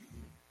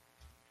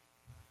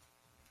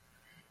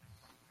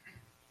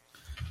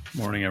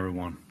Morning,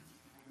 everyone.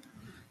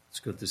 It's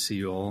good to see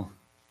you all.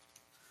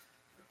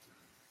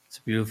 It's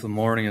a beautiful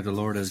morning that the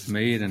Lord has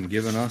made and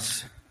given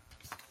us.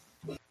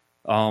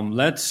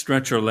 Let's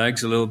stretch our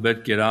legs a little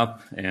bit, get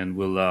up, and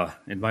we'll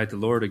invite the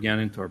Lord again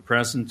into our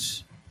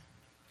presence.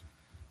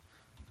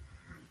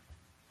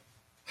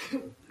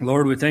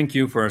 Lord, we thank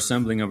you for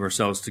assembling of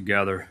ourselves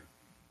together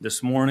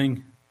this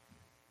morning.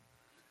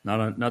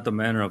 Not the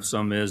manner of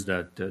some is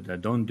that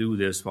don't do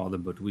this, Father,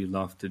 but we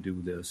love to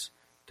do this,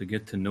 to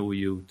get to know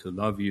you, to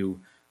love you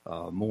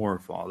more,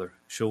 Father.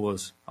 Show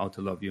us how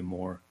to love you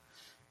more.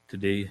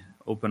 Today,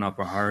 open up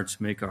our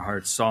hearts, make our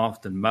hearts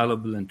soft and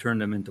malleable, and turn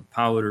them into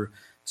powder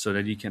so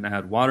that you can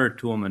add water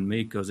to them and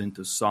make us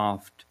into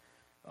soft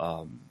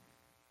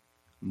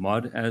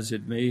mud, as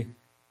it may.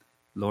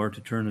 Lord,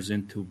 to turn us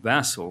into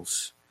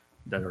vessels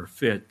that are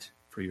fit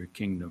for your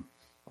kingdom.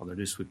 Father,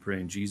 this we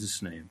pray in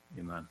Jesus' name.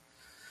 Amen.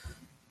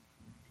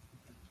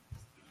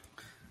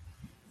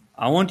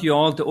 I want you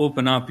all to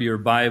open up your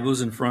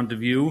Bibles in front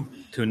of you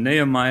to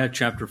Nehemiah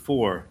chapter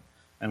 4,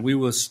 and we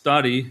will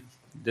study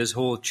this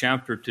whole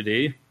chapter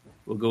today.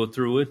 We'll go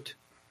through it,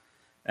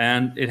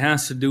 and it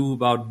has to do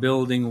about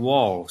building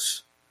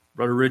walls.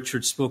 Brother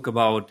Richard spoke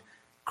about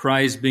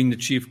Christ being the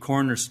chief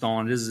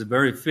cornerstone. This is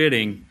very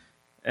fitting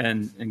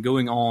and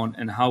going on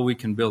and how we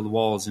can build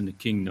walls in the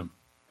kingdom.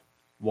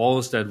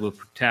 Walls that will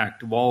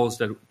protect, walls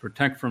that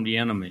protect from the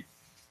enemy.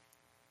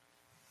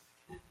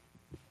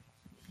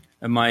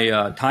 And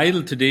my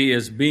title today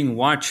is Being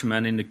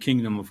Watchmen in the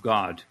Kingdom of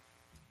God.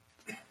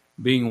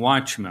 Being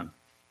watchmen.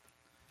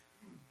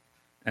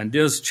 And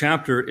this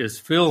chapter is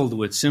filled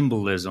with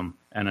symbolism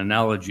and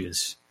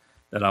analogies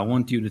that I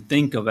want you to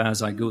think of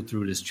as I go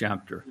through this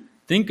chapter.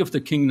 Think of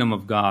the kingdom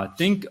of God.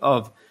 Think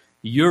of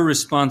your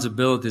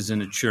responsibilities in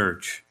the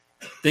church.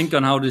 Think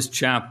on how this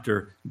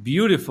chapter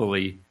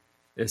beautifully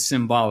is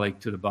symbolic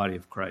to the body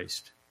of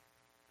Christ.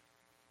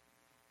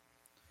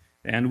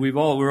 And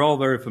we're all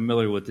very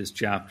familiar with this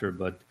chapter,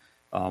 but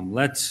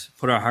let's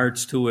put our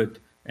hearts to it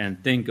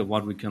and think of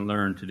what we can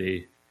learn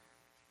today.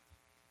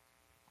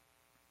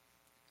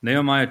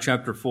 Nehemiah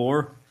chapter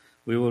 4,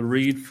 we will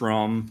read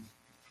from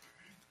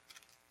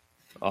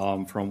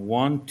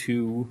 1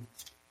 to,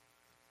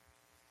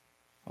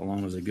 how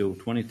long does it go?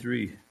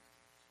 23.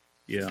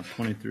 Yeah,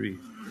 23.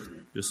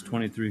 Just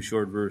 23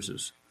 short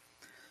verses.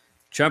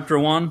 Chapter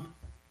 1,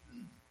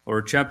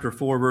 or chapter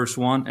 4, verse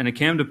 1, and it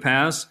came to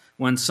pass,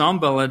 when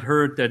Sanballat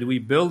heard that we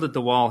builded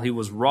the wall, he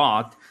was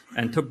wroth,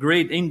 and took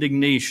great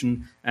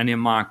indignation, and he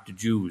mocked the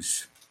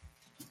Jews.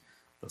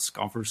 The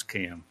scoffers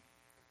came.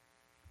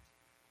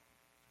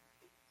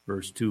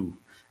 Verse 2,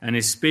 and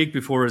he spake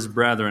before his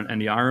brethren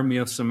and the army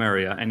of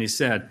Samaria, and he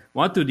said,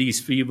 what do these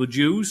feeble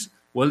Jews?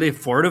 Will they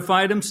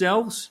fortify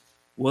themselves?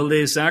 Will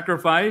they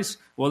sacrifice?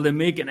 Will they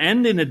make an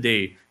end in a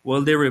day?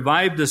 Will they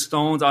revive the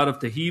stones out of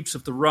the heaps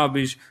of the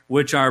rubbish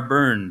which are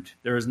burned?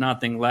 There is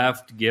nothing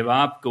left. Give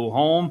up, go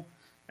home.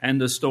 End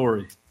the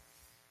story.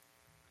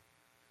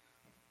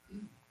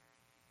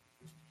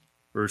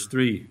 Verse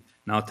 3,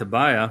 now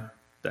Tobiah,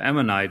 the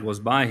Ammonite, was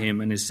by him,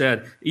 and he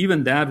said,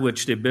 even that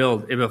which they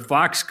build, if a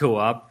fox go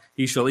up,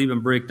 he shall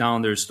even break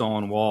down their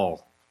stone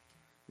wall.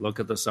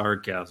 Look at the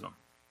sarcasm,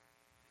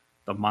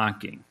 the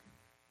mocking.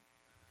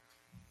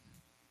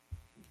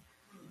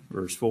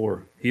 Verse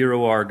 4, hear,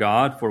 O our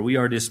God, for we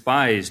are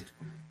despised,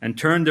 and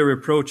turn their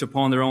reproach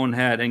upon their own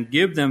head, and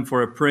give them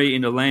for a prey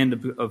in the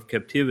land of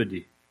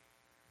captivity.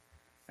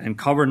 And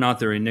cover not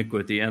their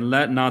iniquity, and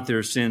let not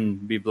their sin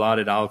be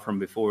blotted out from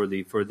before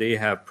thee, for they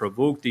have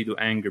provoked thee to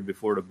anger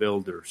before the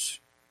builders.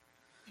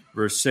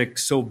 Verse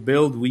 6, so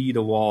build we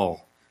the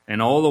wall,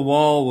 and all the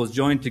wall was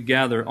joined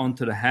together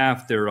unto the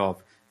half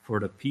thereof, for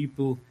the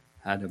people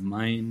had a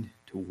mind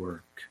to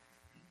work.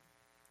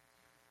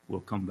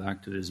 We'll come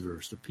back to this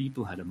verse. The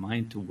people had a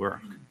mind to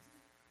work.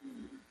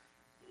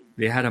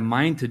 They had a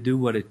mind to do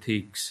what it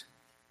takes.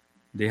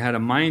 They had a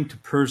mind to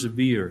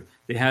persevere.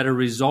 They had a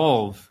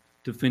resolve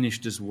to finish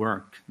this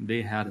work.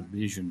 They had a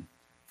vision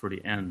for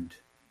the end.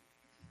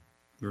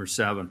 Verse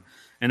 7,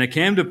 and it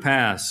came to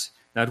pass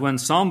that when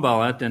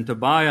Sanballat and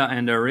Tobiah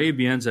and the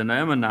Arabians and the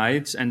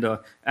Ammonites and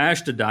the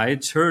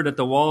Ashdodites heard that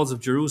the walls of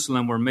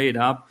Jerusalem were made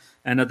up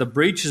and that the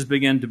breaches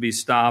began to be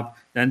stopped,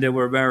 then they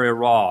were very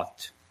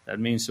wroth. That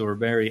means they were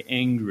very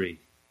angry.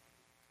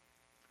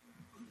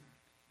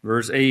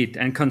 Verse 8,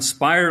 and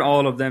conspired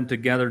all of them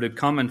together to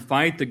come and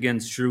fight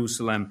against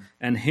Jerusalem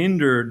and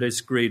hinder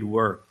this great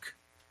work.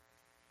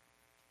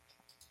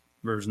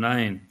 Verse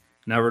 9,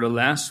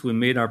 nevertheless, we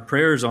made our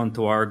prayers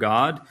unto our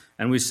God,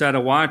 and we set a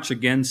watch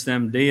against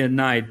them day and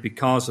night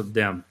because of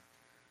them.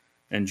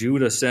 And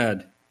Judah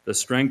said, the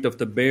strength of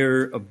the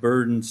bearer of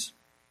burdens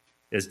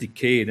is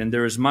decayed, and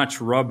there is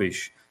much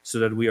rubbish, so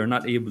that we are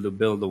not able to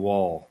build the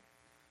wall.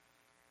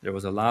 There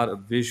was a lot of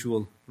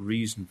visual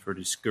reason for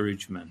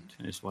discouragement,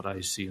 is what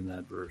I see in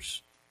that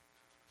verse.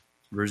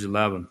 Verse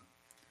 11,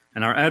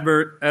 and our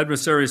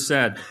adversary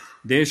said,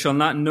 they shall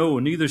not know,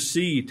 neither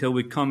see, till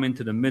we come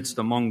into the midst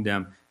among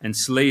them, and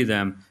slay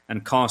them,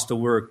 and cause the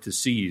work to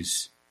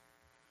cease.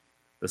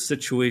 The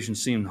situation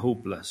seemed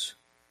hopeless.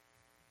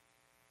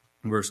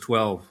 Verse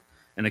 12.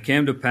 And it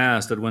came to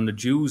pass that when the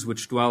Jews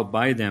which dwelt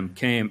by them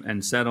came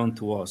and said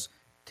unto us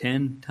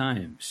 10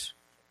 times,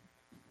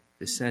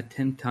 they said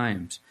 10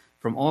 times,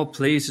 from all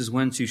places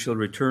whence you shall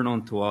return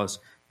unto us,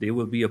 they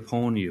will be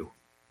upon you.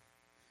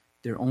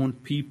 Their own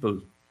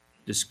people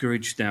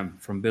discouraged them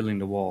from building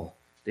the wall.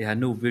 They had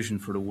no vision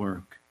for the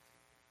work.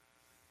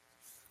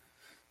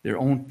 Their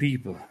own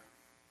people.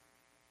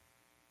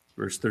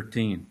 Verse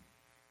 13.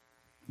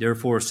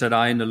 Therefore said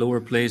I in the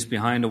lower place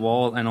behind the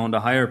wall and on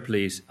the higher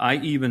place, I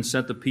even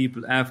set the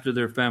people after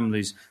their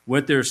families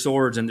with their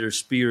swords and their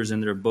spears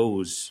and their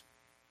bows.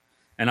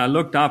 And I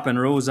looked up and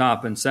rose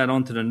up and said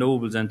unto the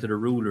nobles and to the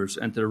rulers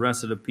and to the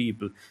rest of the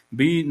people,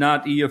 Be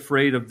not ye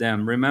afraid of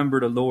them. Remember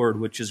the Lord,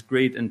 which is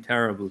great and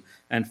terrible,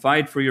 and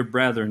fight for your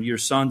brethren, your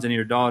sons and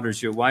your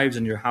daughters, your wives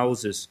and your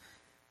houses.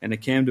 And it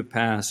came to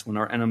pass, when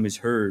our enemies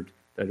heard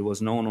that it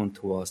was known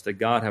unto us, that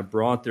God had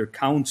brought their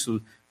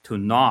counsel to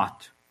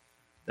naught,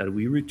 that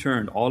we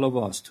returned all of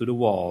us to the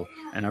wall,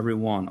 and every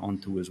one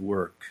unto his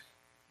work.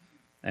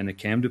 And it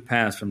came to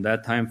pass from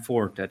that time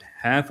forth that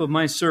half of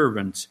my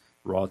servants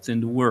wrought in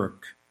the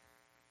work,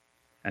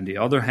 and the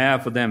other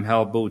half of them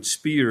held both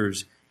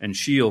spears and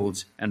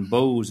shields and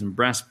bows and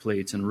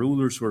breastplates, and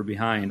rulers were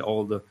behind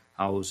all the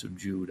house of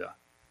Judah.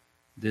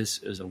 This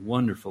is a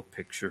wonderful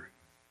picture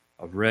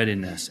of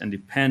readiness and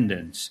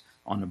dependence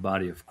on the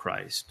body of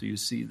Christ. Do you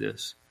see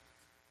this?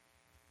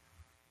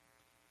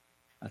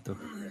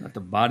 That the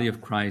body of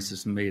Christ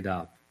is made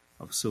up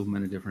of so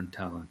many different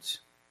talents.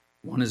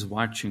 One is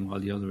watching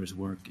while the other is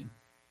working.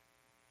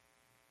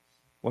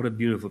 What a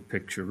beautiful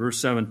picture. Verse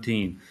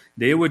 17.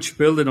 They which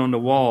builded on the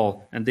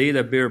wall, and they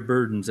that bear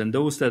burdens, and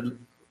those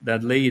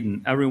that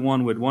laden, every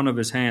one with one of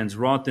his hands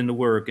wrought in the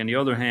work, and the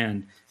other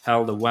hand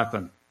held a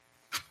weapon.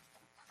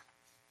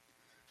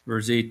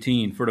 Verse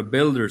 18. For the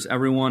builders,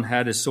 every one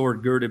had his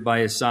sword girded by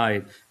his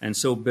side, and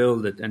so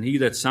builded. And he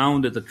that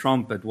sounded the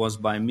trumpet was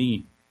by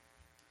me.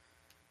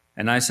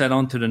 And I said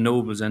unto the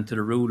nobles and to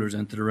the rulers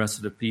and to the rest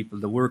of the people,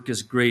 The work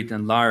is great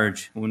and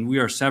large, when we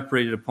are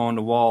separated upon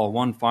the wall,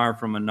 one far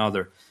from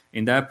another.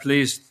 In that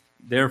place,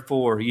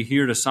 therefore, ye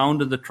hear the sound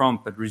of the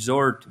trumpet,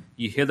 resort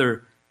ye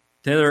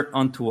thither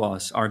unto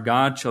us. Our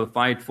God shall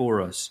fight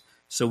for us.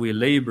 So we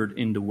labored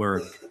in the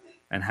work,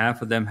 and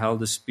half of them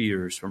held the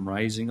spears from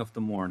rising of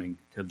the morning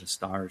till the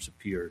stars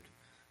appeared.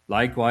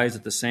 Likewise,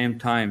 at the same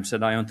time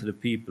said I unto the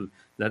people,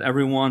 Let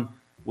every one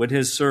with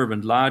his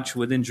servant lodge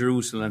within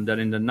Jerusalem, that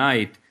in the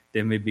night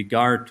they may be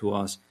guard to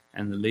us,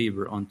 and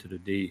labor unto the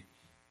day.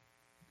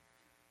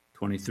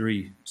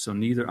 23. So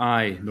neither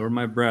I, nor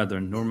my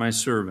brethren, nor my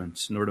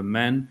servants, nor the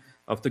men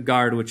of the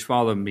guard which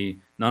followed me,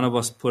 none of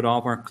us put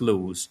off our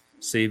clothes,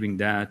 saving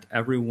that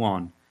every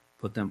one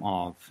put them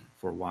off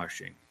for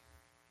washing.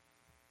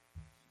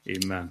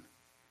 Amen.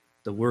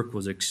 The work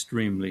was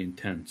extremely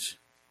intense.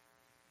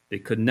 They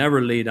could never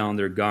lay down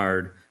their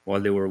guard while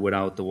they were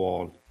without the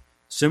wall.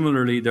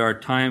 Similarly, there are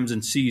times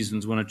and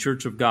seasons when a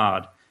church of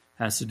God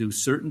has to do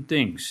certain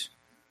things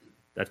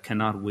that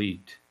cannot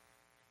wait.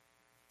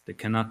 They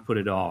cannot put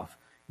it off.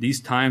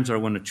 These times are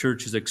when the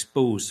church is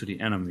exposed to the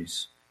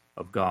enemies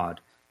of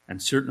God,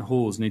 and certain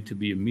holes need to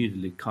be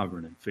immediately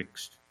covered and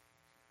fixed.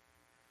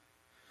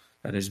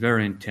 That is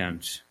very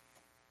intense.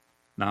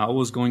 Now, I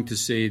was going to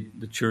say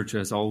the church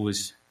has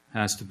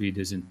to be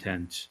this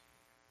intense,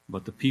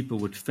 but the people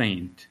would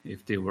faint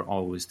if they were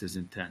always this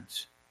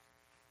intense.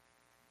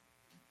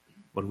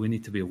 But we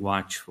need to be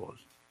watchful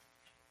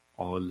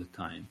all the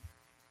time.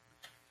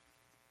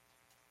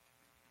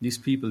 These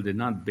people did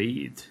not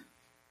bathe.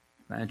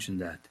 Imagine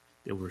that.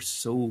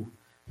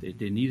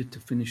 They needed to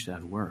finish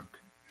that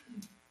work.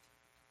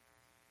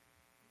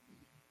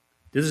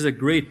 This is a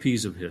great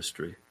piece of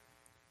history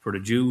for the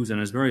Jews,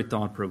 and is very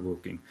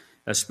thought-provoking,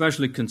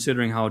 especially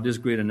considering how this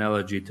great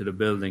analogy to the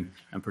building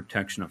and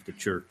protection of the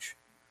church.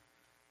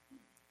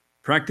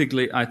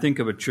 Practically, I think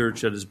of a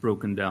church that is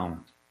broken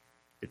down.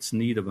 It's in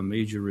need of a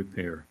major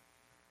repair.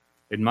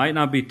 It might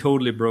not be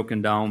totally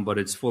broken down, but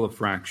it's full of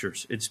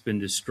fractures. It's been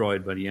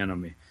destroyed by the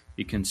enemy.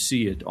 You can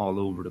see it all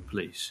over the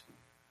place.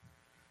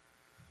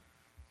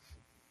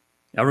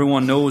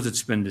 Everyone knows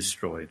it's been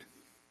destroyed.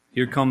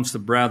 Here comes the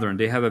brethren.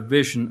 They have a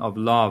vision of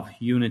love,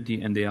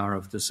 unity, and they are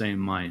of the same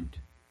mind.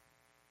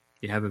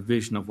 They have a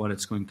vision of what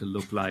it's going to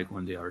look like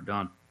when they are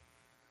done.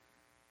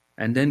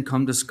 And then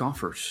come the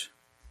scoffers.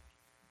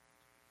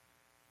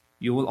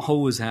 You will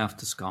always have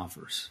the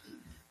scoffers.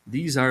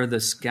 These are the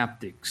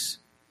skeptics,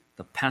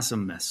 the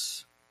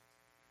pessimists,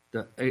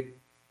 the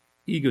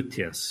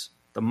egotists,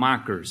 the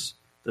mockers,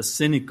 the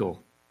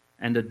cynical,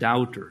 and the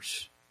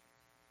doubters.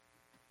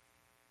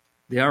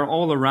 They are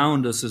all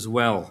around us as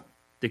well.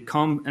 They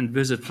come and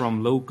visit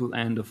from local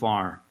and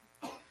afar.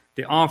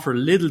 They offer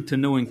little to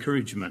no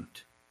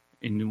encouragement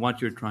in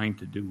what you're trying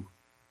to do.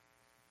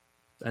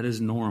 That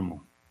is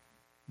normal.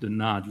 Do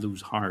not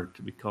lose heart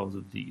because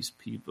of these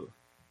people.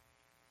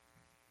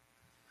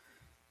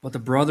 But the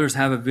brothers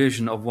have a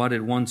vision of what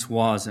it once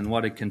was and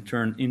what it can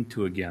turn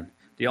into again.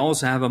 They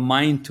also have a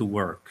mind to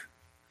work.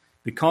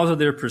 Because of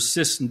their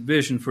persistent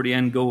vision for the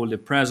end goal, they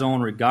press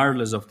on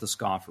regardless of the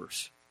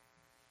scoffers.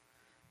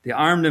 They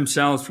arm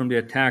themselves from the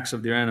attacks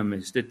of their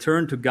enemies. They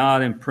turn to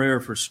God in prayer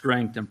for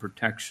strength and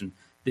protection.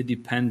 They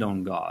depend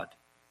on God,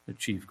 the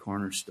chief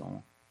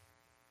cornerstone.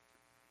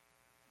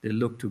 They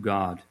look to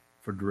God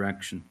for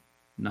direction,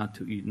 not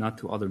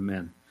to other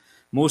men.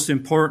 Most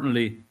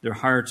importantly, their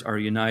hearts are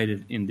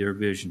united in their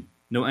vision.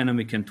 No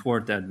enemy can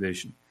thwart that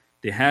vision.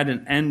 They had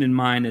an end in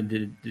mind, and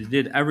they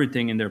did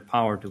everything in their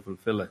power to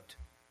fulfill it.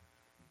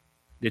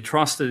 They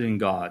trusted in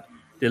God.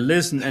 They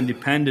listened and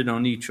depended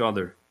on each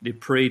other. They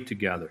prayed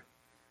together.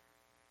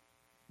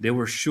 They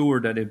were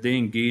sure that if they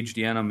engaged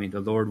the enemy,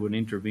 the Lord would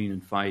intervene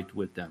and fight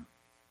with them.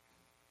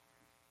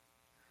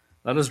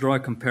 Let us draw a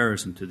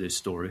comparison to this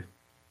story.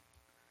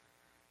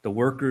 The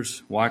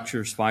workers,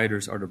 watchers,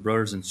 fighters are the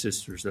brothers and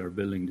sisters that are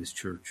building this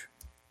church.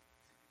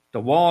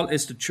 The wall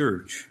is the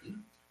church,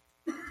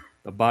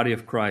 the body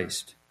of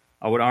Christ.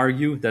 I would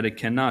argue that it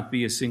cannot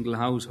be a single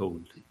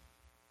household.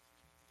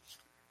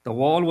 The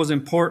wall was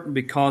important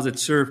because it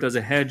served as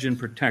a hedge and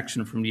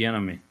protection from the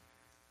enemy.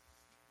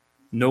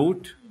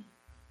 Note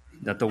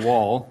that the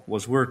wall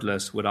was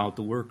worthless without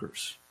the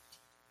workers.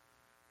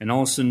 And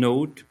also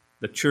note,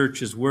 the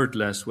church is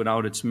worthless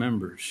without its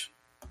members.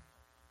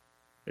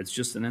 It's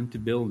just an empty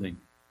building.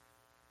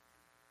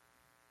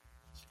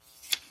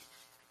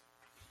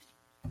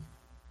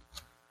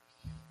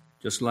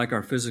 Just like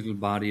our physical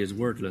body is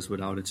worthless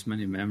without its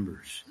many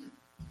members.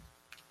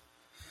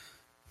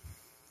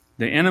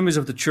 The enemies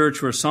of the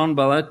church were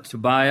Sanballat,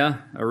 Tobiah,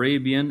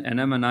 Arabian,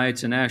 and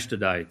Ammonites and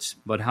Ashdodites,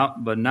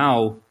 but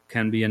now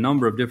can be a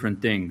number of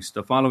different things.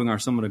 The following are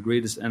some of the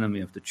greatest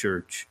enemies of the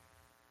church.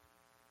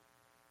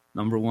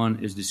 Number one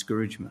is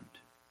discouragement.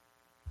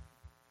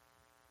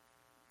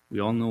 We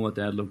all know what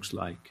that looks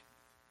like.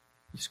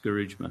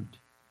 Discouragement.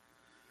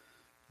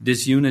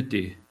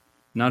 Disunity.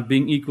 Not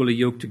being equally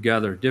yoked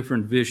together.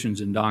 Different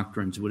visions and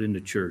doctrines within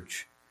the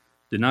church.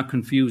 Do not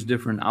confuse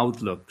different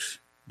outlooks,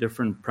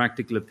 different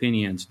practical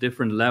opinions,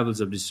 different levels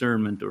of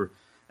discernment or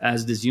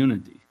as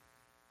disunity.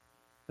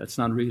 That's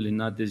not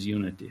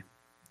disunity.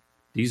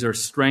 These are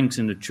strengths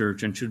in the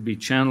church and should be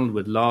channeled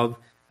with love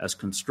as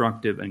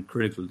constructive and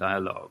critical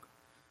dialogue.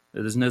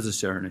 It is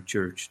necessary in a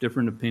church.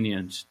 Different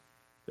opinions,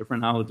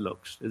 different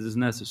outlooks. It is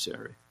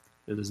necessary.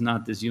 It is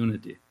not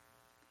disunity.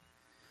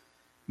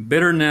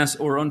 Bitterness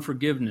or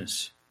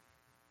unforgiveness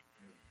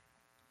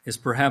is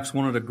perhaps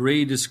one of the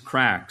greatest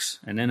cracks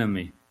and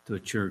enemy to a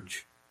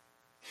church.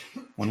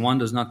 When one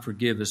does not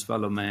forgive his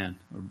fellow man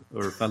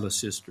or fellow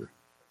sister.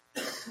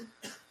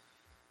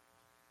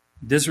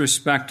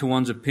 Disrespect to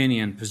one's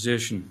opinion,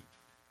 position,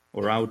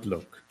 or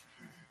outlook.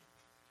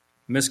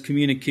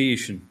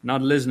 Miscommunication,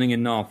 not listening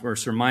enough or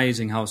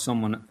surmising how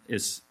someone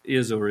is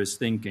or is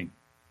thinking.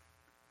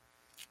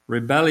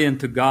 Rebellion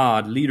to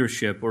God,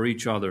 leadership, or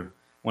each other.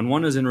 When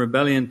one is in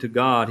rebellion to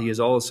God, he is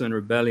also in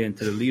rebellion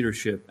to the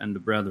leadership and the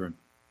brethren.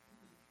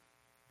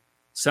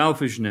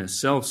 Selfishness,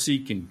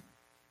 self-seeking,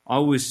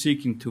 always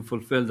seeking to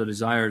fulfill the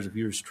desires of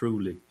yours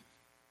truly.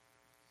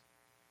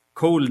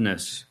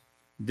 Coldness,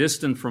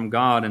 distant from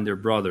God and their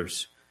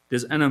brothers.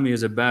 This enemy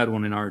is a bad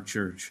one in our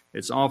church.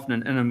 It's often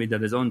an enemy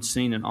that is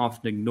unseen and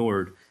often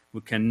ignored.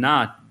 We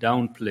cannot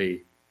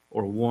downplay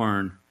or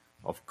warn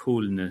of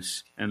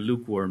coldness and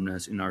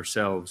lukewarmness in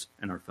ourselves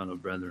and our fellow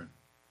brethren,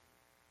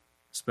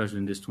 especially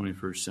in this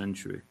 21st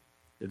century.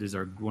 It is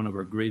one of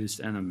our greatest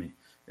enemy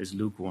is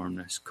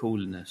lukewarmness,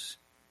 coldness.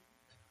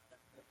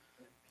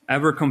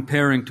 Ever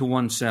comparing to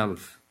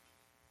oneself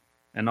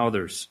and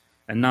others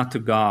and not to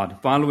God,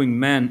 following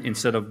men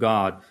instead of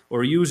God,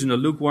 or using the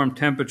lukewarm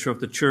temperature of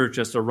the church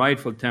as the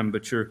rightful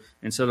temperature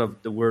instead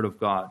of the Word of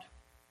God.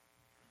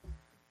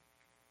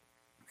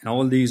 And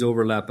all these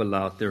overlap a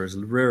lot. There is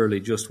rarely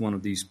just one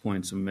of these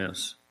points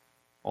amiss.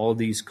 All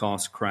these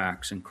cause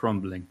cracks and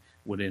crumbling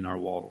within our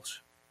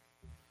walls,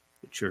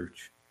 the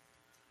church.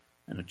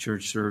 And the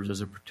church serves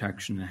as a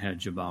protection and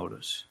hedge about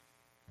us.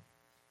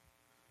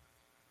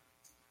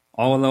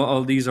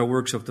 All these are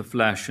works of the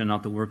flesh and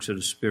not the works of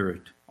the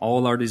Spirit.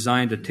 All are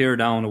designed to tear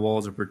down the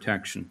walls of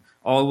protection.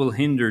 All will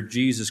hinder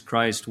Jesus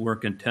Christ's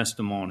work and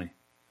testimony.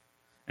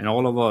 And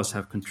all of us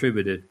have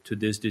contributed to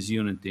this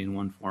disunity in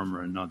one form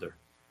or another.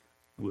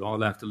 We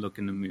all have to look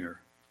in the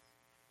mirror.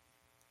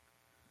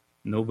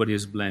 Nobody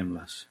is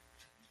blameless.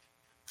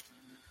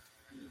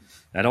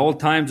 At all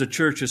times, the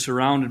church is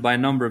surrounded by a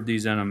number of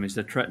these enemies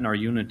that threaten our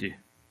unity.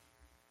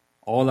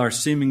 All are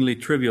seemingly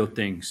trivial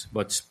things,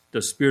 but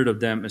the spirit of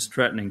them is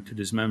threatening to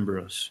dismember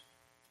us.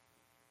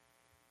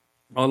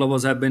 All of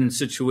us have been in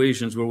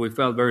situations where we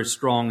felt very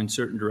strong in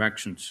certain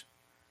directions.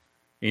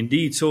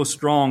 Indeed, so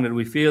strong that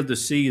we failed to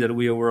see that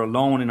we were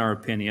alone in our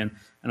opinion,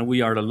 and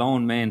we are the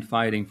lone man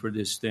fighting for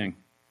this thing.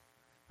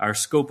 Our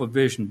scope of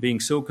vision being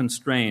so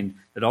constrained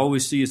that all we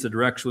see is the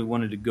direction we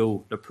wanted to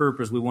go, the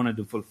purpose we wanted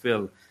to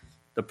fulfill,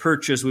 the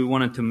purchase we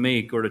wanted to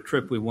make, or the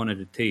trip we wanted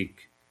to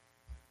take.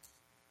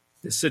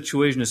 This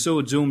situation is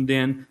so zoomed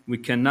in, we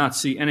cannot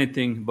see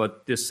anything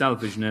but this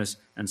selfishness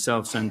and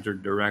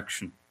self-centered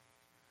direction.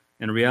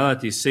 In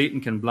reality,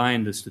 Satan can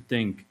blind us to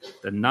think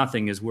that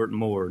nothing is worth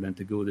more than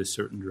to go this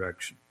certain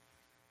direction,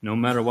 no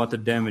matter what the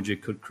damage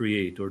it could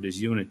create or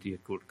disunity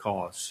it could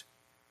cause.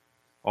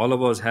 All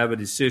of us have a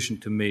decision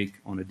to make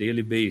on a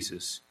daily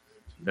basis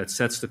that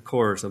sets the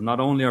course of not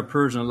only our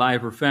personal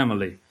life or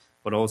family,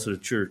 but also the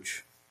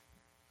church.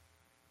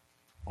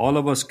 All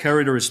of us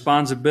carry the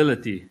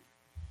responsibility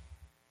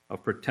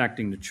of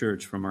protecting the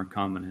church from our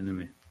common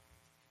enemy.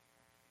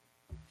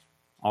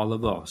 All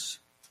of us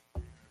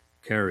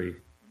carry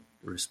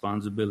the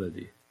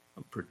responsibility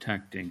of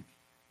protecting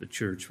the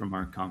church from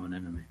our common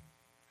enemy.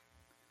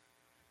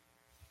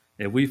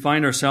 If we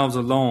find ourselves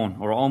alone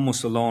or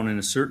almost alone in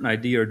a certain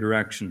idea or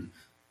direction,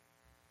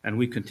 and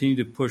we continue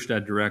to push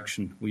that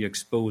direction, we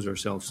expose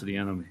ourselves to the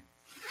enemy.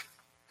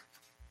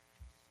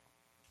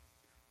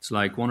 It's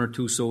like one or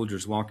two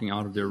soldiers walking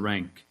out of their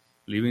rank,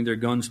 leaving their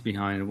guns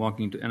behind and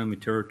walking into enemy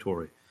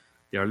territory.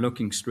 They are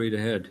looking straight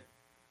ahead.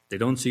 They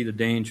don't see the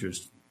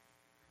dangers.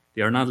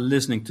 They are not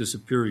listening to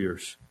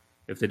superiors.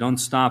 If they don't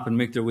stop and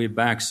make their way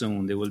back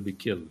soon, they will be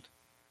killed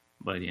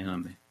by the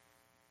enemy.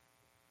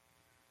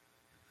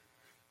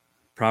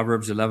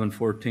 Proverbs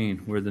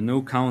 11:14, where the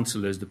no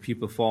counsel is, the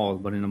people fall,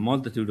 but in a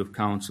multitude of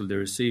counsel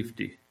there is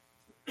safety.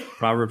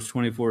 Proverbs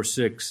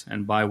 24:6,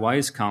 and by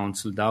wise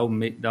counsel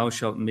thou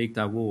shalt make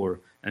thy war,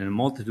 and in a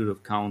multitude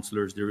of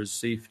counselors there is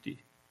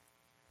safety.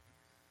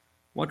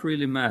 What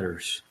really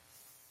matters?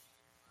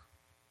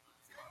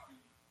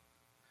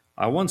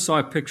 I once saw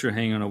a picture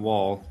hanging on a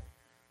wall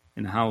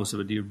in the house of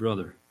a dear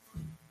brother.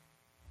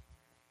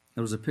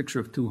 There was a picture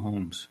of two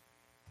homes.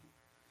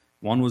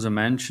 One was a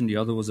mansion, the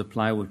other was a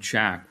plywood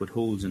shack with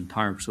holes and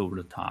tarps over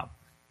the top.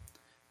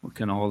 We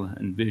can all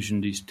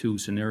envision these two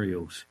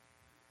scenarios.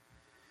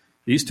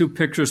 These two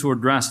pictures were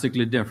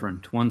drastically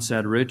different. One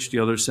said rich, the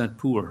other said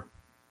poor.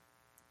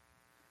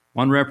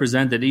 One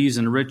represented ease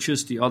and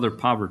riches, the other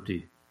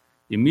poverty.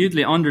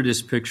 Immediately under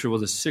this picture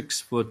was a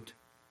 6-foot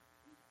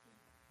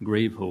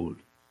grave hole.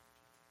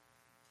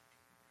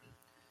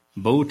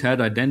 Both had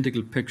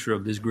identical picture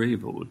of this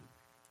grave hole.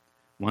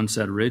 One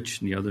said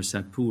rich and the other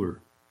said poor.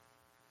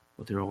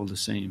 But they're all the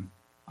same.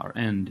 Our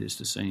end is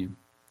the same.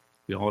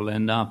 We all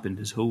end up in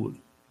this hole.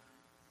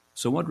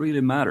 So what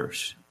really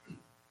matters?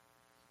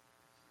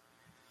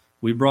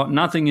 We brought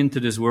nothing into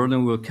this world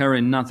and we'll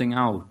carry nothing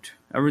out.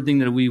 Everything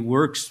that we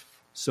worked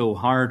so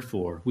hard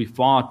for, we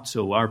fought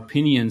so, our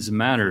opinions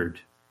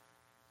mattered.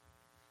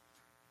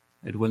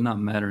 It will not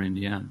matter in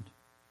the end.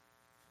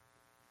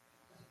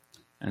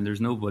 And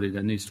there's nobody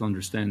that needs to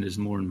understand this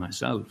more than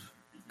myself,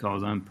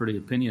 because I'm pretty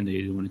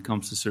opinionated when it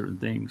comes to certain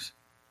things.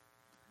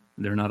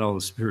 They're not all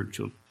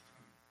spiritual.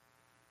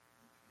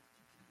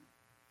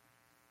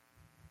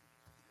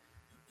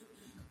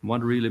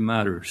 What really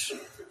matters?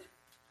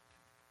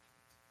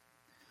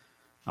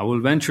 I will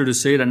venture to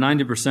say that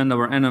 90% of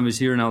our enemies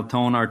here in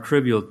Altona are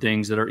trivial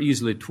things that are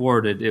easily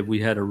thwarted if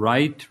we had a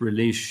right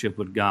relationship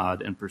with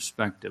God and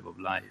perspective of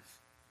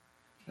life.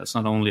 That's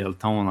not only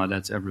Altona,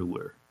 that's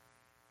everywhere.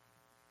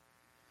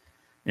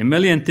 A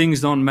million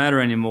things don't matter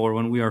anymore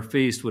when we are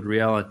faced with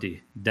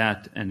reality,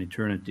 death, and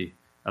eternity.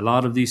 A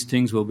lot of these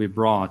things will be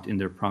brought in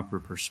their proper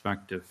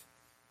perspective.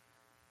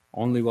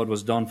 Only what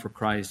was done for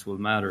Christ will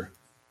matter.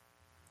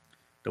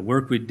 The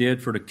work we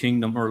did for the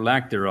kingdom or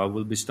lack thereof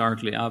will be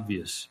starkly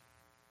obvious.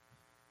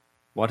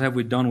 What have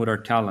we done with our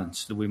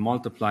talents? Do we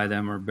multiply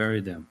them or bury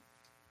them?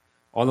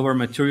 All of our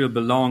material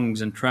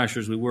belongings and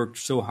treasures we worked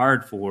so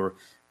hard for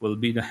will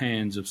be the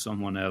hands of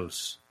someone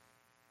else.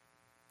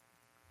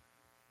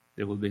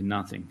 There will be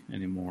nothing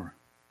anymore.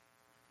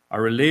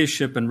 Our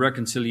relationship and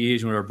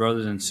reconciliation with our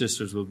brothers and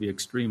sisters will be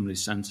extremely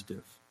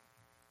sensitive.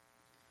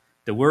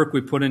 The work we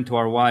put into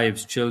our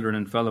wives, children,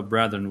 and fellow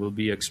brethren will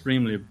be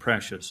extremely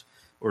precious,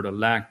 or the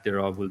lack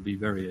thereof will be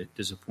very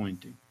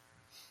disappointing.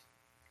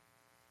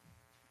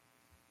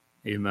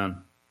 Amen.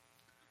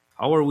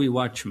 How are we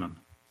watchmen?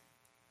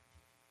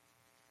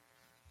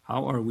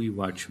 How are we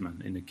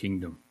watchmen in the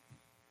kingdom?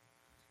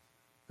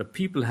 The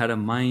people had a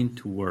mind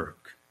to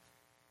work.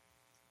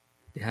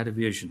 They had a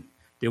vision.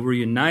 They were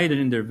united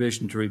in their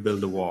vision to rebuild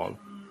the wall.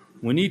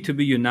 We need to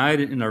be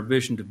united in our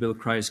vision to build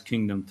Christ's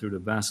kingdom through the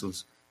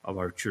vessels of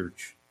our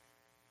church.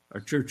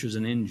 Our church is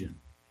an engine.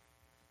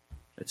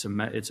 It's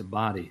a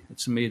body.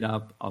 It's made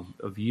up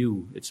of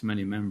you, its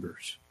many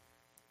members.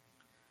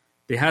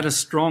 They had a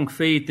strong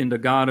faith in the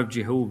God of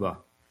Jehovah.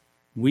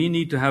 We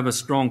need to have a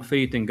strong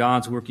faith in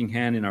God's working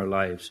hand in our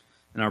lives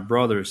and our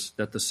brothers,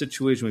 that the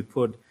situation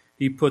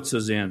He puts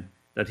us in,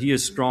 that He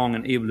is strong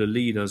and able to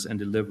lead us and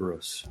deliver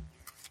us.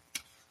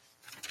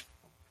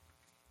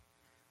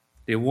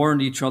 They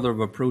warned each other of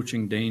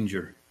approaching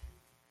danger.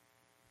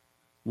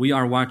 We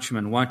are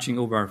watchmen watching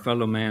over our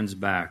fellow man's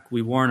back.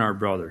 We warn our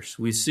brothers.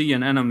 We see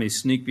an enemy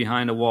sneak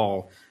behind a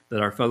wall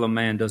that our fellow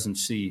man doesn't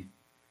see.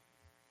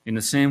 In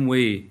the same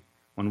way,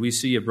 when we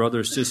see a brother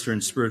or sister in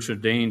spiritual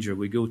danger,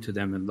 we go to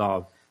them in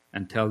love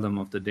and tell them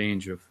of the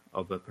danger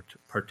of a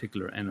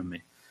particular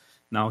enemy.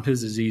 Now,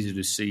 this is easy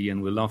to see,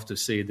 and we love to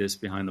say this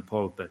behind the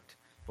pulpit,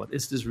 but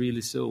is this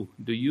really so?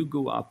 Do you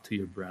go up to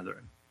your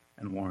brethren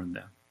and warn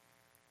them?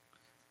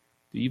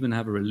 Do you even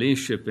have a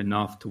relationship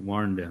enough to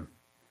warn them?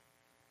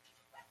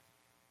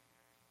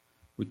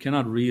 We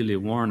cannot really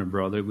warn a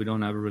brother if we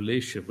don't have a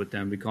relationship with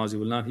them, because he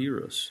will not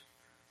hear us.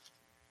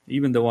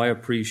 even though I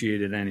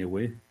appreciate it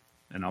anyway,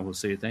 and I will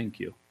say thank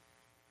you,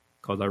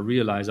 because I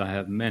realize I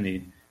have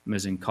many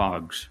missing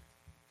cogs.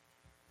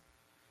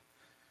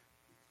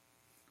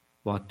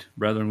 But,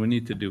 brethren, we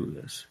need to do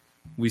this.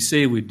 We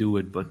say we do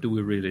it, but do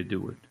we really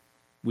do it?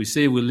 We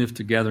say we live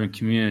together in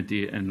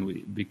community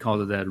and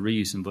because of that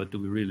reason, but do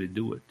we really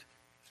do it?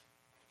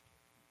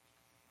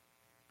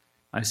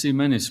 I see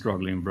many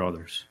struggling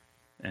brothers,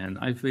 and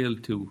I fail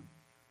too.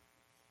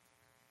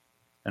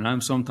 And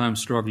I'm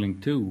sometimes struggling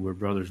too, where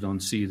brothers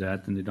don't see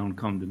that and they don't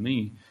come to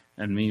me,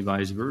 and me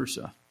vice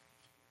versa.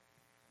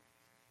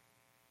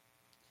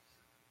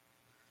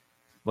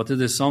 But it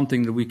is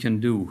something that we can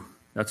do.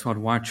 That's what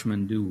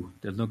watchmen do.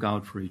 They look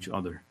out for each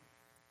other.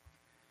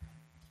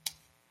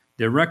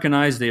 They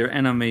recognize their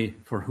enemy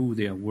for who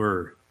they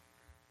were.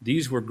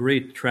 These were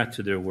great threats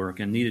to their work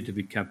and needed to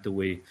be kept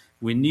away.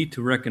 We need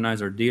to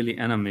recognize our daily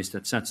enemies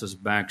that sets us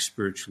back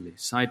spiritually,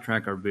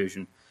 sidetrack our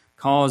vision,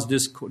 cause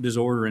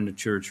disorder in the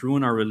church,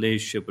 ruin our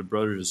relationship with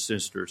brothers and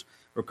sisters,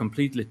 or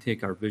completely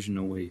take our vision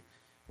away.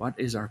 What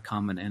is our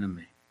common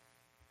enemy?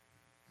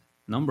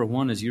 Number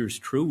one is yours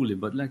truly,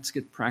 but let's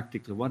get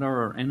practical. What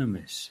are our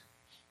enemies?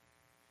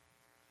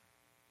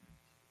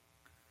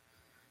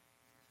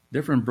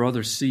 Different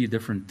brothers see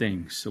different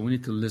things, so we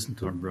need to listen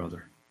to our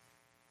brother.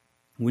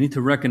 We need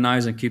to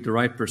recognize and keep the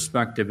right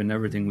perspective in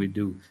everything we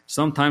do.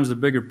 Sometimes the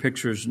bigger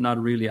picture is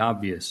not really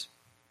obvious.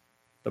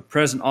 The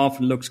present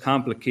often looks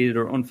complicated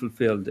or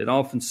unfulfilled. It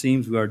often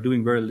seems we are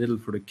doing very little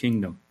for the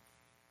kingdom.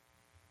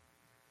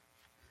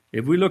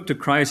 If we look to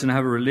Christ and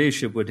have a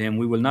relationship with Him,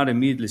 we will not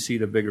immediately see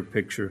the bigger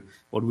picture,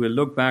 but we'll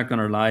look back on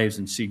our lives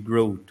and see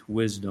growth,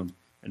 wisdom,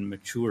 and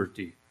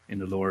maturity in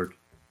the Lord.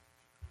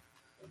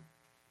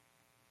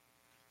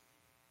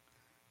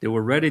 They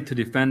were ready to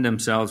defend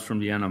themselves from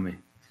the enemy.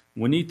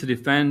 We need to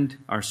defend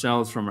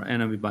ourselves from our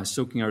enemy by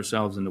soaking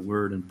ourselves in the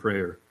Word and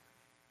prayer.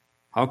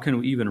 How can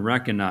we even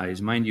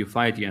recognize, mind you,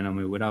 fight the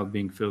enemy without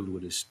being filled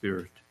with His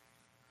Spirit?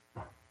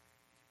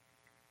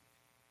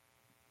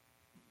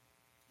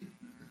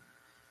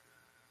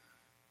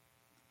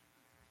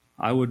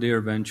 I would dare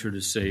venture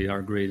to say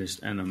our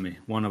greatest enemy,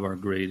 one of our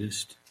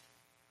greatest,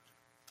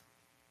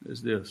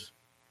 is this.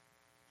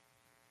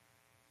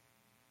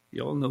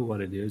 You all know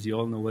what it is. You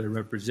all know what it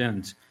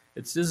represents.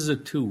 This is a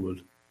tool.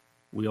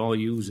 We all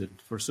use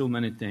it for so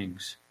many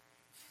things.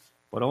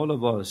 But all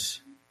of us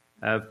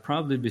have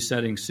probably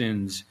besetting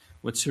sins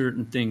with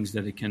certain things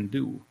that it can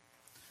do.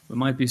 We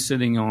might be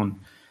sitting on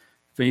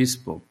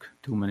Facebook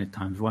too many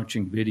times,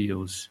 watching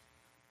videos,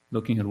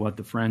 looking at what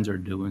the friends are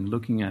doing,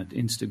 looking at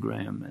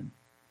Instagram, and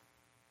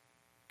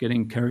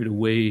getting carried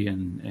away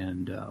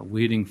and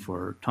waiting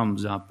for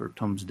thumbs up or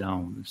thumbs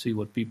down and see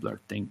what people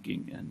are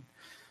thinking, and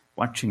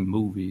watching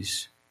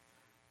movies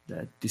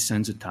that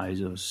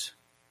desensitize us.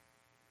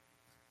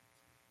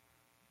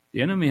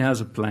 The enemy has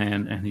a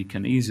plan, and he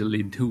can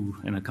easily do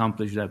and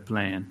accomplish that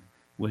plan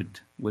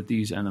with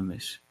these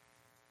enemies.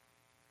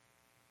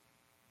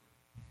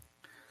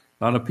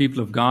 A lot of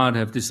people of God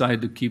have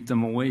decided to keep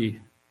them away,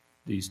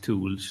 these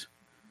tools.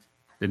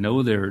 They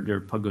know they're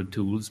good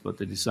tools, but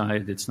they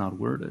decide it's not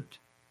worth it.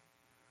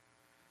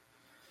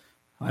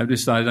 I've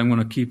decided I'm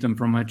going to keep them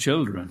from my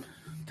children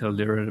till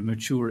they're at a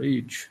mature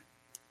age.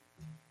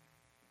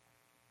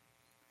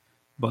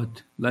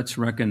 But let's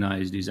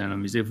recognize these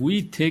enemies. If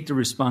we take the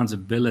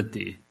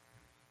responsibility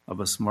of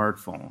a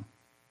smartphone,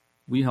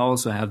 we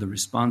also have the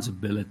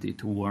responsibility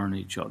to warn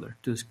each other,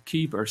 to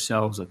keep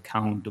ourselves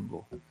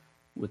accountable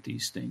with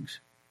these things.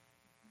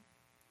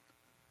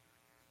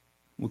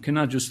 We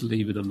cannot just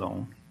leave it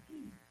alone.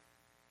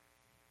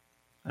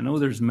 I know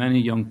there's many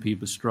young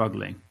people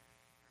struggling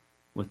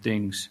with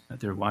things that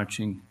they're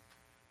watching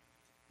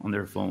on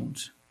their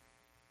phones.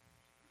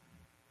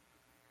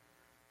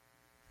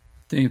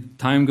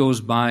 Time goes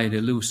by,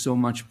 they lose so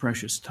much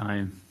precious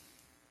time.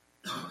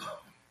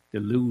 They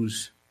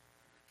lose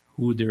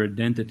their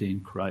identity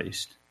in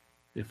Christ.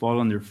 They fall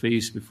on their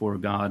face before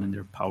God, and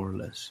they're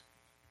powerless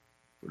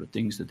for the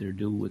things that they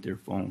do with their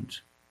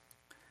phones.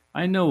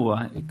 I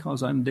know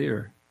because I'm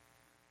there.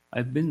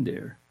 I've been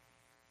there.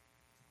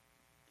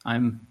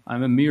 I'm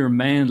a mere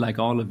man like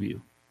all of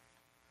you.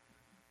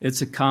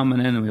 It's a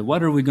common enemy.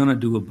 What are we going to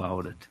do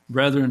about it?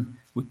 Brethren,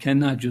 we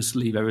cannot just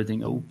leave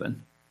everything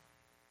open.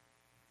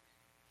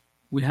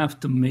 We have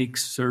to make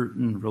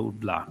certain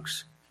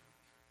roadblocks.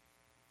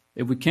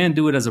 If we can't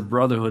do it as a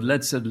brotherhood,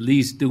 let's at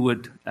least do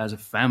it as a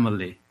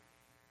family.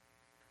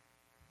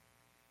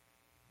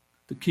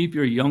 To keep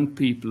your young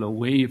people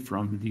away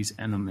from these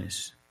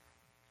enemies.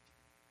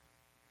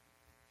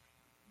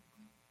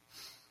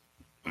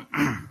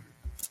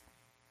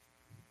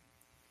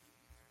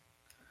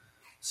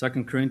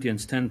 2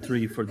 Corinthians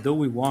 10:3, for though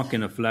we walk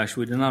in the flesh,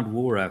 we do not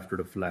war after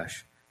the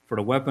flesh. For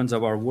the weapons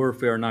of our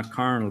warfare are not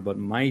carnal, but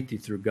mighty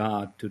through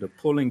God to the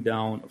pulling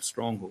down of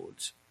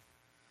strongholds.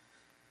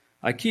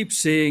 I keep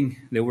saying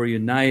they were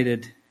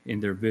united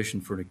in their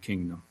vision for the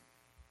kingdom.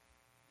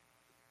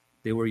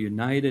 They were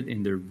united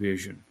in their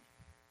vision.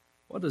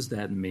 What does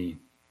that mean?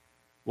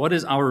 What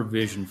is our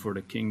vision for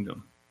the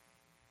kingdom?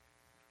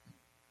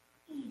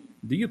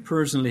 Do you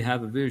personally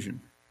have a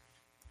vision?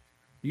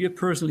 Do you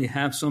personally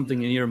have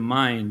something in your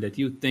mind that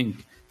you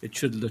think the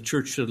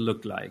church should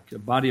look like, the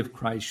body of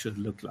Christ should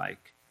look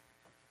like?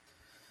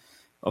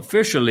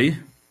 Officially,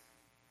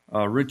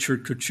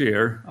 Richard could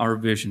share our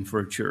vision for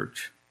a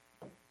church.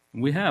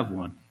 We have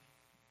one.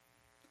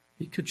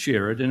 He could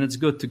share it, and it's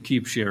good to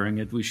keep sharing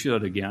it. We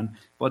should again.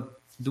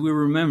 But do we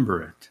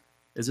remember it?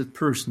 Is it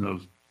personal?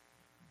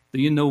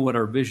 Do you know what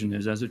our vision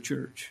is as a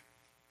church?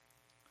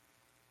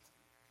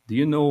 Do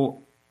you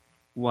know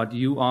what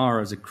you are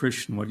as a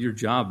Christian, what your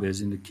job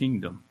is in the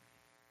kingdom?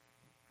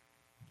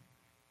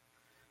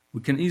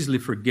 We can easily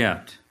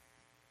forget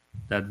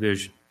that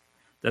vision.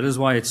 That is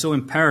why it's so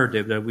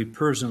imperative that we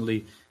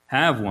personally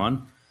have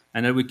one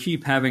and that we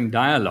keep having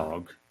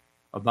dialogue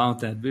about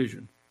that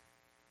vision.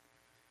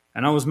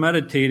 And I was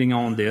meditating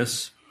on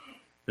this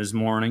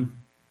morning.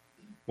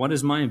 What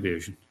is my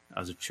vision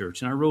as a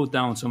church? And I wrote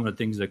down some of the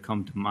things that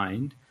come to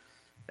mind.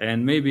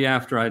 And maybe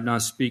after I'm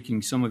not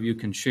speaking, some of you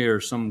can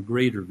share some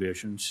greater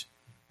visions.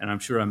 And I'm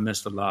sure I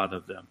missed a lot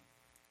of them.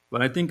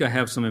 But I think I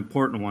have some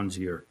important ones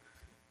here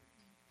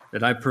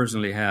that I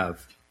personally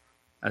have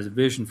as a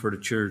vision for the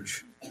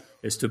church,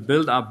 is to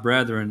build up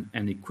brethren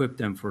and equip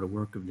them for the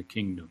work of the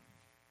kingdom.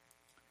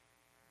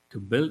 To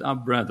build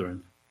up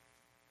brethren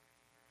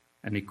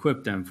and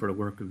equip them for the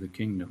work of the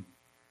kingdom.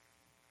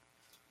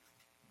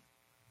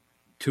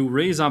 To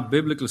raise up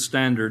biblical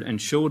standard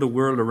and show the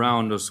world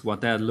around us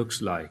what that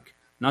looks like.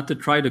 Not to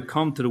try to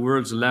come to the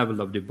world's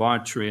level of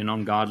debauchery and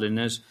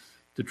ungodliness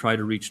to try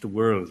to reach the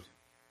world.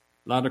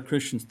 A lot of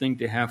Christians think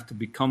they have to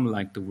become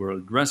like the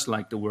world, dress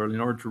like the world in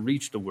order to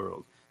reach the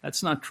world.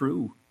 That's not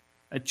true.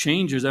 It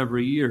changes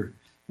every year.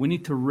 We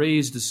need to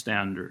raise the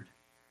standard.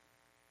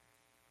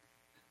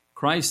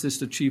 Christ is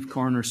the chief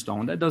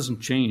cornerstone. That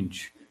doesn't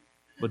change.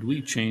 But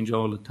we change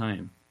all the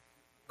time.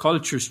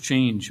 Cultures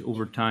change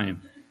over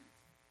time.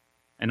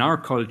 And our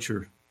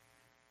culture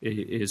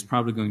is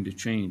probably going to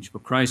change.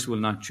 But Christ will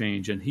not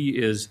change. And He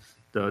is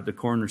the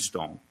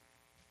cornerstone.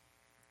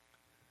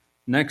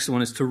 Next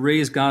one is to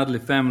raise godly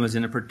families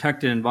in a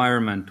protected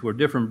environment where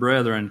different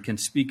brethren can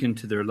speak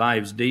into their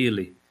lives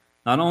daily.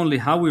 Not only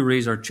how we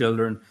raise our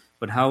children,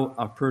 but how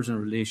our personal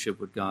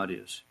relationship with God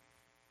is.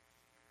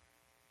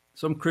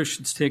 Some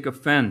Christians take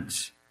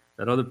offense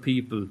that other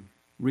people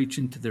reach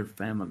into their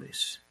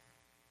families.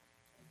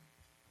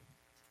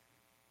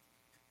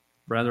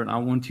 Brethren, I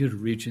want you to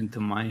reach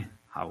into my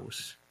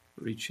house.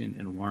 Reach in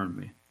and warn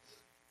me.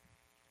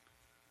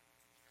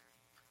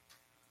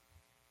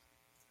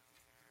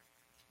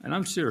 And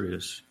I'm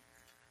serious.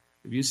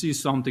 If you see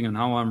something in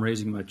how I'm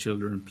raising my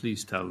children,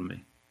 please tell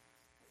me.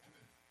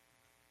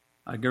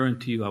 I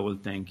guarantee you I will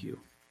thank you.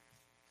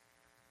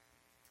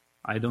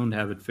 I don't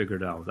have it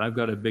figured out. I've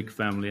got a big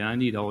family. I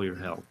need all your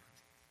help.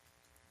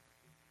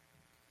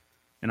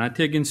 And I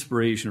take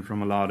inspiration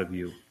from a lot of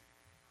you.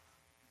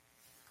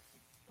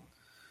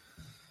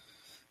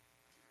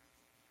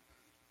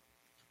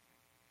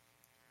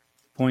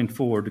 Point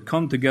 4, to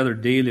come together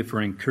daily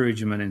for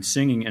encouragement in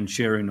singing and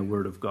sharing the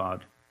Word of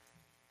God.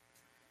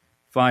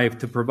 5,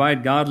 to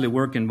provide godly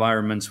work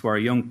environments for our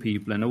young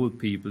people and old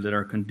people that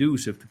are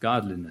conducive to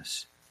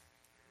godliness.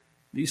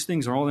 These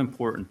things are all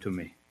important to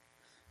me.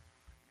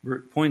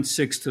 Point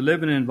 6, to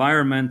live in an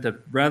environment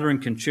that brethren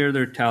can share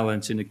their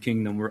talents in the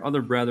kingdom, where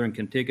other brethren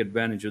can take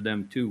advantage of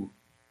them too.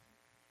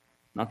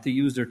 Not to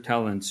use their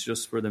talents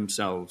just for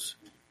themselves,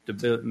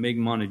 to make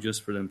money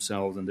just for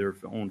themselves and their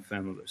own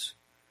families.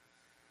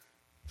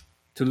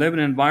 To live in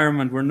an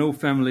environment where no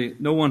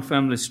one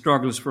family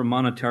struggles for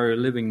monetary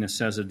living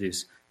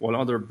necessities, while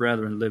other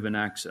brethren live in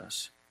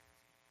access.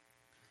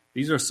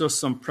 These are just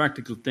some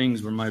practical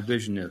things where my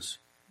vision is.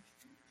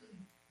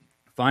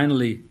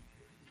 Finally,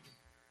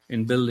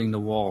 in building the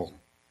wall.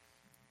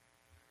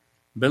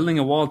 Building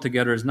a wall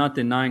together is not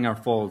denying our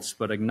faults,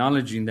 but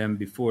acknowledging them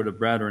before the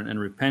brethren and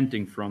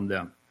repenting from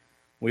them.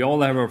 We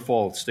all have our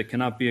faults. They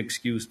cannot be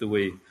excused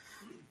away.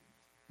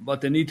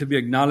 But they need to be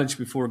acknowledged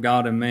before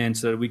God and man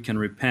so that we can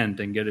repent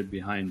and get it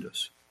behind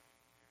us.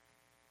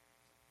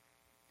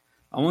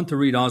 I want to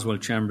read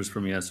Oswald Chambers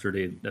from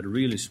yesterday that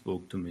really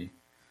spoke to me.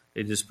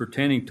 It is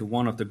pertaining to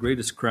one of the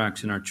greatest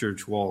cracks in our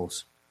church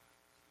walls.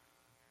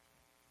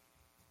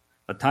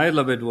 The title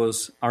of it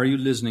was, Are You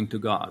Listening to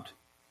God?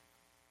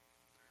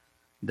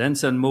 Then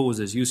said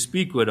Moses, You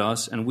speak with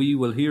us, and we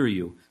will hear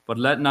you, but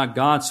let not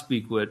God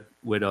speak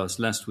with us,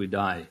 lest we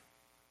die.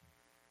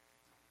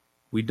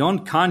 We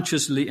don't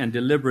consciously and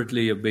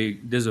deliberately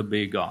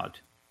disobey God.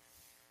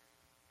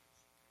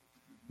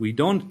 We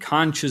don't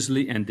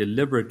consciously and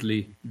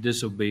deliberately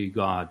disobey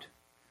God.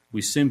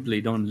 We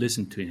simply don't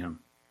listen to Him.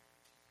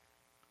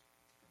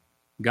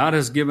 God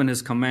has given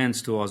His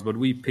commands to us, but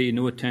we pay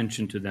no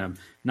attention to them,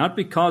 not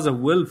because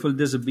of willful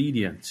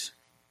disobedience,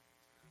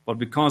 but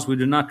because we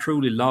do not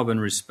truly love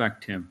and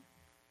respect Him.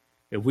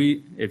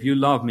 If you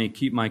love me,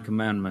 keep my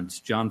commandments,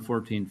 John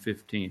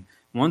 14:15.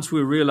 Once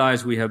we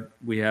realize we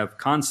have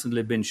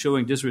constantly been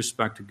showing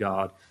disrespect to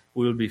God,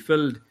 we will be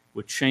filled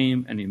with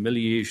shame and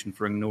humiliation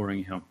for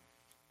ignoring Him.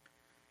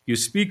 You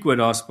speak with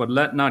us, but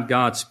let not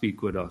God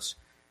speak with us.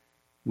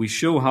 We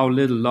show how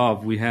little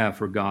love we have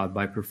for God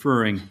by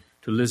preferring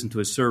to listen to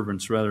his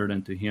servants rather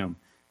than to him.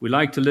 We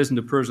like to listen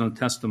to personal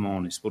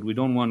testimonies, but we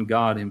don't want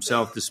God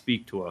himself to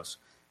speak to us.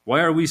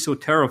 Why are we so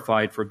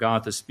terrified for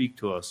God to speak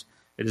to us?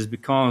 It is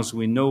because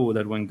we know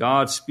that when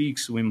God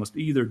speaks, we must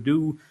either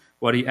do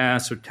what he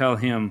asks or tell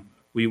him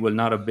we will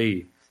not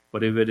obey.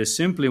 But if it is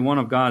simply one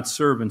of God's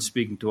servants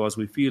speaking to us,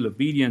 we feel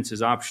obedience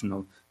is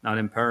optional, not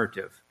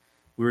imperative.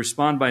 We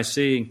respond by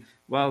saying,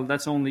 well,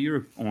 that's only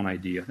your own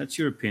idea. That's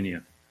your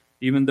opinion.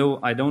 Even though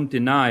I don't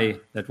deny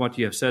that what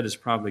you have said is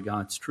probably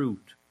God's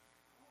truth.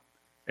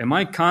 Am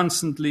I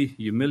constantly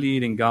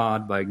humiliating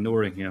God by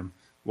ignoring him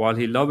while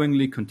he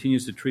lovingly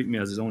continues to treat me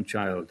as his own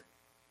child?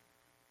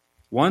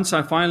 Once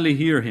I finally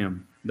hear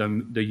him,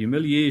 the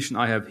humiliation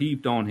I have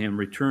heaped on him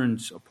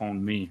returns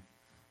upon me.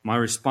 My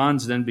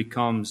response then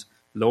becomes,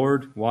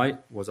 Lord, why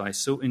was I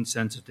so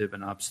insensitive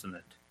and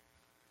obstinate?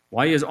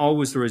 Why is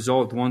always the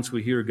result once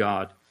we hear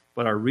God,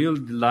 but our real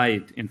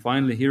delight in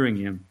finally hearing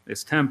him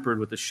is tempered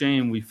with the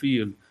shame we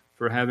feel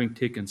for having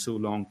taken so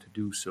long to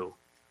do so?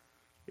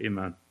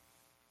 Amen.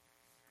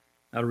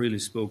 That really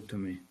spoke to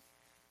me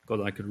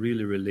because I could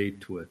really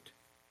relate to it.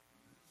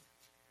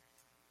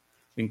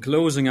 In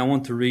closing, I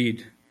want to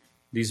read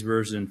these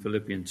verses in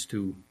Philippians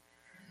 2.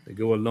 They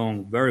go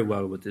along very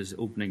well with this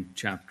opening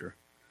chapter.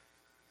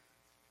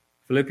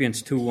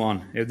 Philippians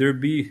 2:1. If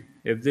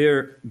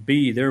there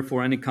be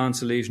therefore any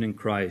consolation in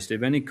Christ,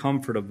 if any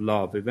comfort of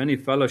love, if any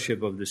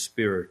fellowship of the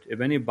Spirit,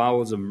 if any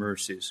bowels of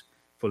mercies,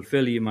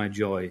 fulfill ye my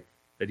joy,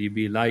 that ye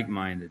be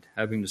like-minded,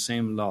 having the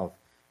same love,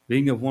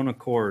 being of one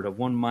accord, of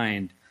one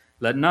mind.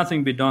 Let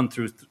nothing be done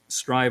through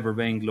strife or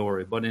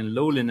vainglory, but in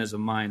lowliness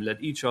of mind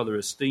let each other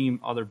esteem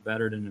other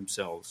better than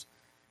themselves.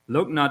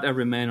 Look not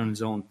every man on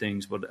his own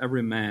things, but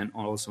every man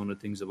also on the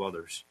things of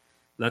others.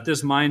 Let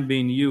this mind be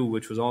in you,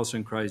 which was also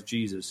in Christ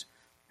Jesus,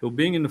 who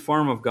being in the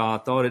form of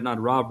God thought it not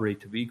robbery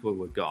to be equal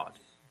with God,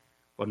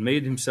 but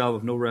made himself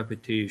of no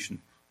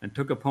reputation, and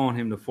took upon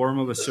him the form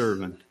of a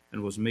servant,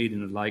 and was made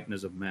in the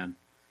likeness of men.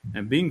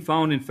 And being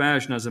found in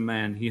fashion as a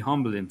man, he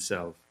humbled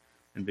himself,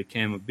 and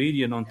became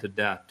obedient unto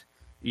death,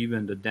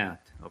 even the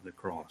death of the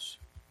cross.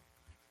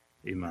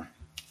 Amen.